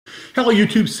Hello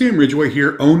YouTube, Sam Ridgway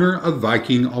here, owner of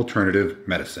Viking Alternative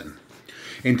Medicine.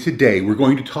 And today we're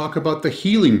going to talk about the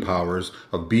healing powers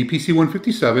of BPC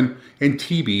 157 and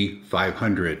TB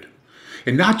 500.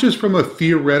 And not just from a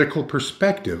theoretical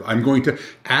perspective, I'm going to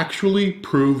actually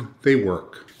prove they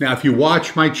work. Now, if you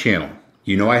watch my channel,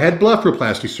 you know I had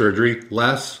blepharoplasty surgery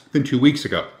less than 2 weeks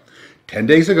ago. 10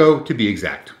 days ago to be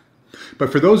exact.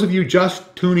 But for those of you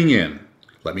just tuning in,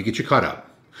 let me get you caught up.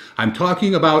 I'm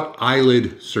talking about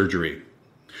eyelid surgery.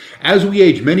 As we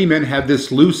age, many men have this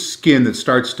loose skin that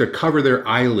starts to cover their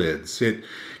eyelids. It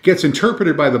gets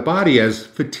interpreted by the body as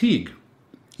fatigue,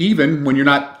 even when you're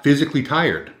not physically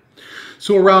tired.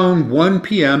 So around 1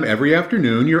 p.m. every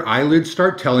afternoon, your eyelids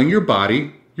start telling your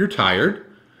body you're tired,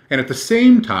 and at the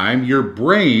same time, your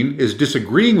brain is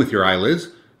disagreeing with your eyelids,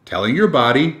 telling your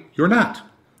body you're not.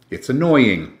 It's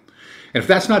annoying. And if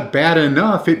that's not bad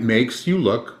enough, it makes you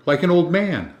look like an old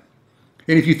man.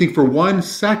 And if you think for 1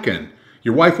 second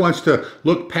your wife wants to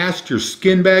look past your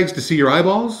skin bags to see your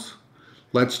eyeballs,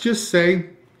 let's just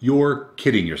say you're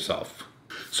kidding yourself.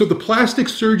 So the plastic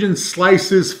surgeon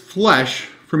slices flesh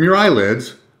from your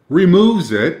eyelids,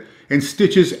 removes it, and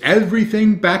stitches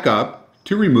everything back up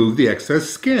to remove the excess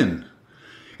skin.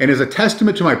 And as a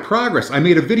testament to my progress, I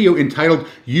made a video entitled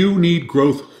 "You Need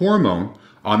Growth Hormone"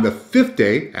 on the 5th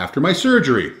day after my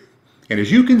surgery. And as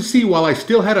you can see, while I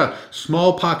still had a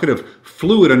small pocket of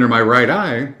fluid under my right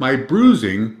eye, my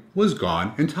bruising was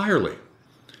gone entirely.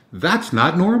 That's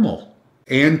not normal.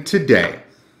 And today,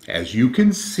 as you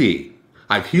can see,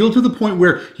 I've healed to the point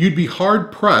where you'd be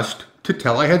hard-pressed to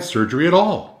tell I had surgery at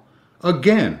all.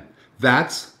 Again,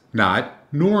 that's not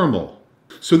normal.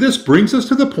 So this brings us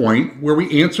to the point where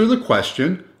we answer the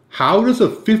question, how does a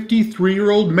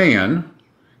 53-year-old man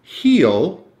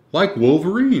heal like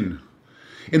Wolverine?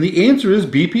 And the answer is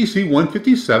BPC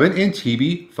 157 and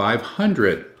TB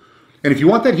 500. And if you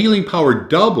want that healing power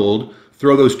doubled,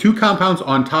 throw those two compounds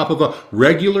on top of a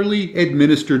regularly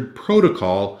administered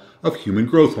protocol of human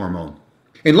growth hormone.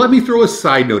 And let me throw a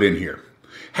side note in here.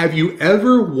 Have you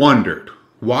ever wondered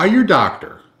why your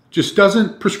doctor just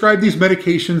doesn't prescribe these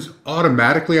medications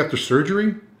automatically after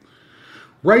surgery?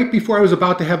 Right before I was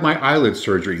about to have my eyelid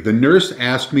surgery, the nurse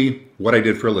asked me what I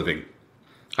did for a living.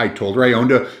 I told her I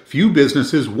owned a few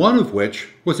businesses, one of which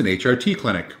was an HRT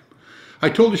clinic. I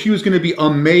told her she was going to be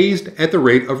amazed at the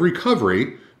rate of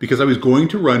recovery because I was going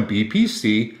to run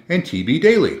BPC and TB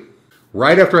daily.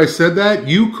 Right after I said that,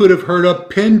 you could have heard a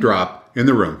pin drop in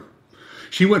the room.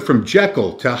 She went from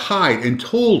Jekyll to Hyde and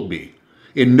told me,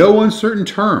 in no uncertain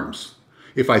terms,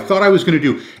 if I thought I was going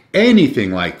to do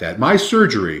anything like that, my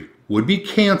surgery would be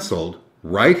canceled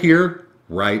right here,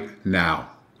 right now.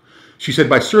 She said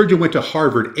my surgeon went to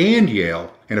Harvard and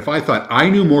Yale, and if I thought I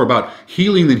knew more about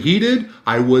healing than he did,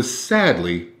 I was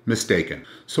sadly mistaken.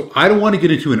 So I don't want to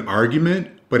get into an argument,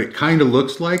 but it kind of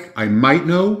looks like I might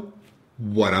know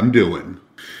what I'm doing.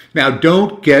 Now,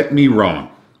 don't get me wrong.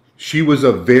 She was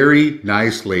a very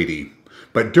nice lady.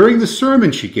 But during the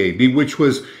sermon she gave me, which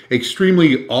was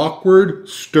extremely awkward,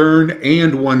 stern,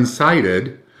 and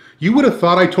one-sided, you would have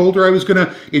thought I told her I was going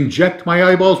to inject my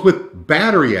eyeballs with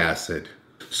battery acid.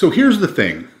 So here's the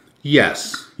thing.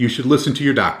 Yes, you should listen to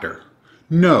your doctor.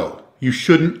 No, you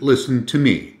shouldn't listen to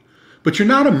me. But you're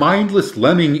not a mindless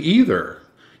lemming either.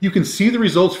 You can see the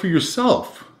results for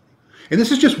yourself. And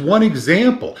this is just one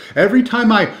example. Every time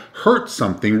I hurt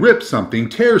something, rip something,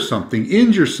 tear something,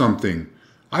 injure something,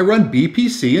 I run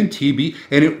BPC and TB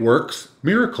and it works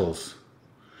miracles.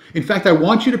 In fact, I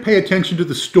want you to pay attention to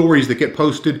the stories that get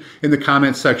posted in the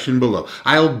comment section below.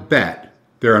 I'll bet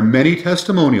there are many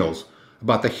testimonials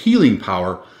about the healing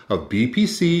power of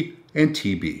BPC and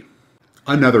TB.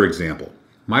 Another example,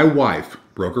 my wife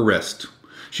broke her wrist.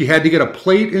 She had to get a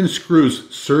plate and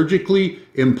screws surgically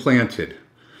implanted.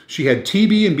 She had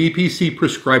TB and BPC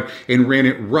prescribed and ran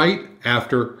it right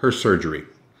after her surgery.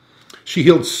 She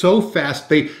healed so fast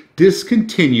they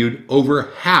discontinued over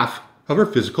half of her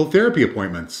physical therapy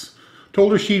appointments.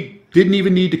 Told her she didn't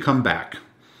even need to come back.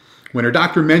 When her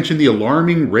doctor mentioned the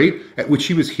alarming rate at which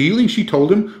she was healing, she told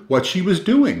him what she was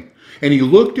doing. And he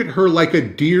looked at her like a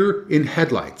deer in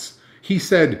headlights. He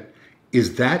said,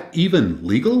 "Is that even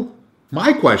legal?"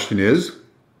 My question is,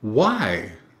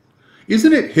 why?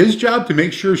 Isn't it his job to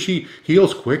make sure she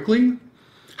heals quickly?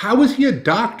 How is he a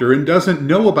doctor and doesn't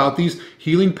know about these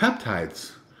healing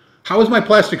peptides? How is my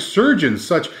plastic surgeon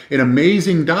such an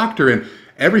amazing doctor and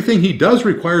everything he does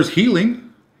requires healing?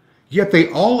 Yet they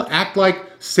all act like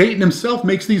Satan himself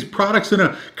makes these products in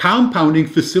a compounding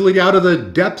facility out of the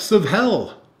depths of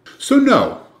hell. So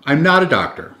no, I'm not a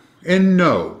doctor. And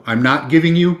no, I'm not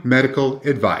giving you medical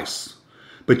advice.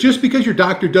 But just because your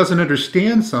doctor doesn't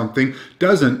understand something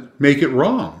doesn't make it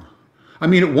wrong. I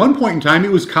mean, at one point in time,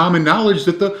 it was common knowledge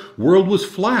that the world was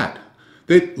flat,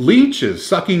 that leeches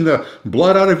sucking the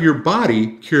blood out of your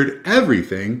body cured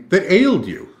everything that ailed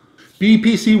you.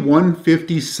 BPC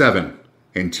 157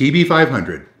 and TB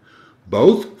 500,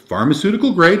 both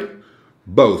pharmaceutical grade,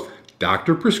 both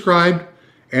doctor prescribed,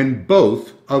 and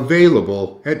both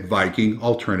available at Viking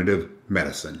Alternative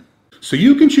Medicine. So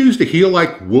you can choose to heal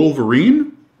like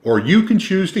Wolverine, or you can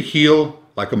choose to heal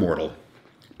like a mortal.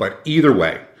 But either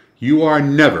way, you are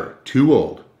never too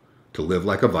old to live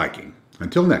like a Viking.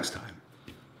 Until next time,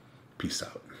 peace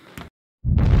out.